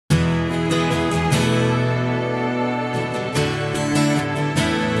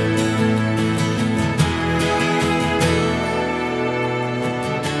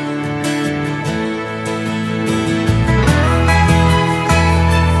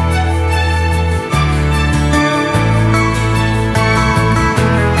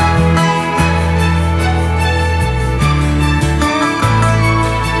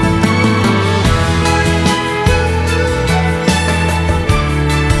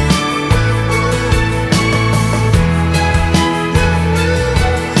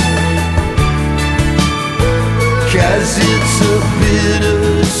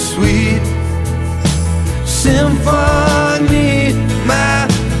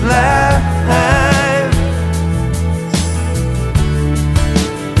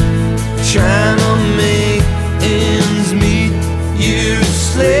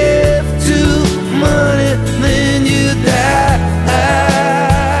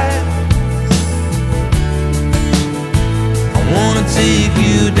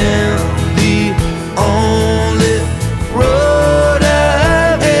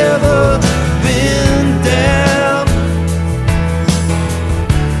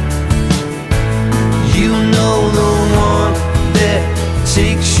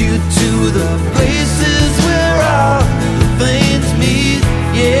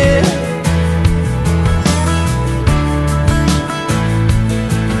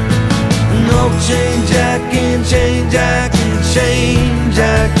change, I can change, I can change,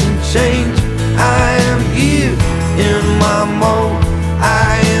 I can change. I am here in my mode,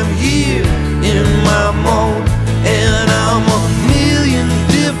 I am here in my mode. And I'm a million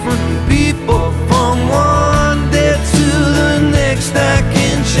different people from one day to the next. I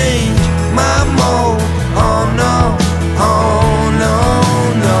can change my mode, oh no, oh no,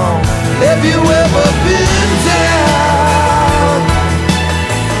 no. Have you ever been down?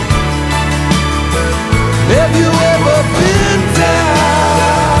 Have you ever been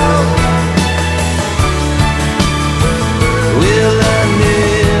down? Well, I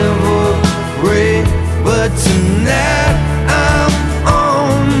never pray, but tonight I'm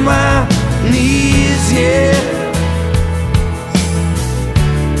on my knees, yeah.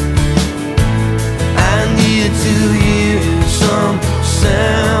 I need to hear some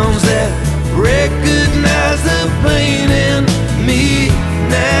sounds that recognize the pain in me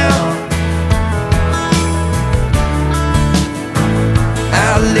now.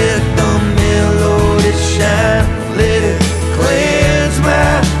 I let the melody shine, let it cleanse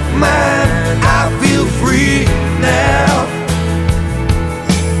my mind. I feel free now.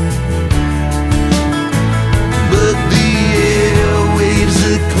 But the airwaves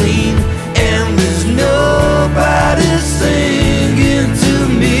are clean and there's nobody singing to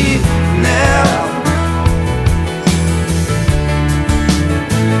me now.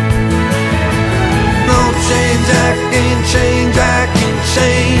 No change, I can change, I can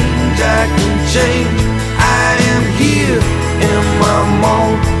change, I can change. I am here in my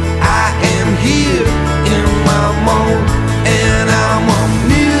mode, I am here in my mode. And I'm a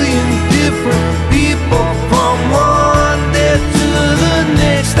million different people from one day to the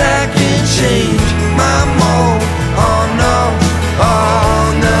next. I can change my mode, oh no, oh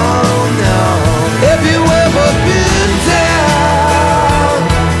no, no. Have you ever been down?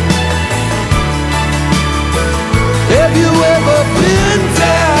 Have you ever been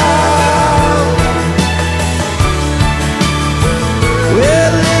down?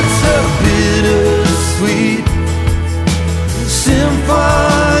 Well, it's a bittersweet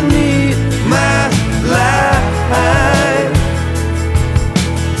symphony, my life.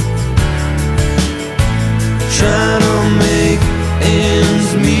 Trying to make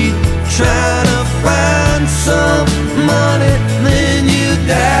ends meet, trying to find some money, then you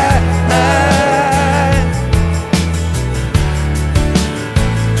die.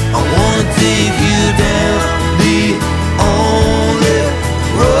 I wanna take you down the only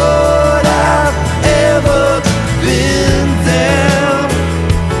road I've ever been down.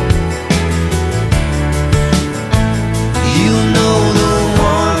 You know, the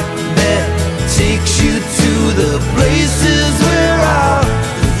one that takes you to the places where our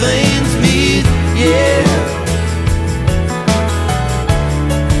veins meet, yeah.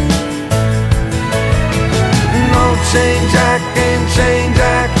 No change, I can change,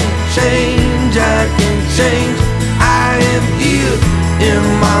 I can change, I can change. I am here in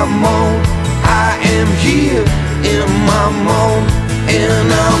my mode, I am here in my mode. And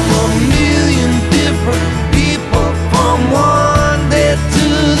I'm a million different people from one day to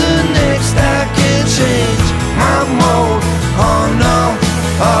the next. I can change my mode, oh no,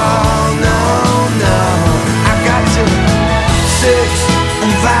 oh no, no. I got you, sex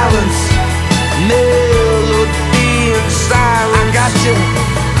and violence, melody and silence. I got you,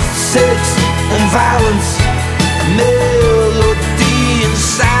 sex and violence, melody and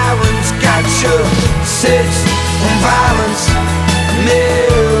silence. Got you, sex and violence,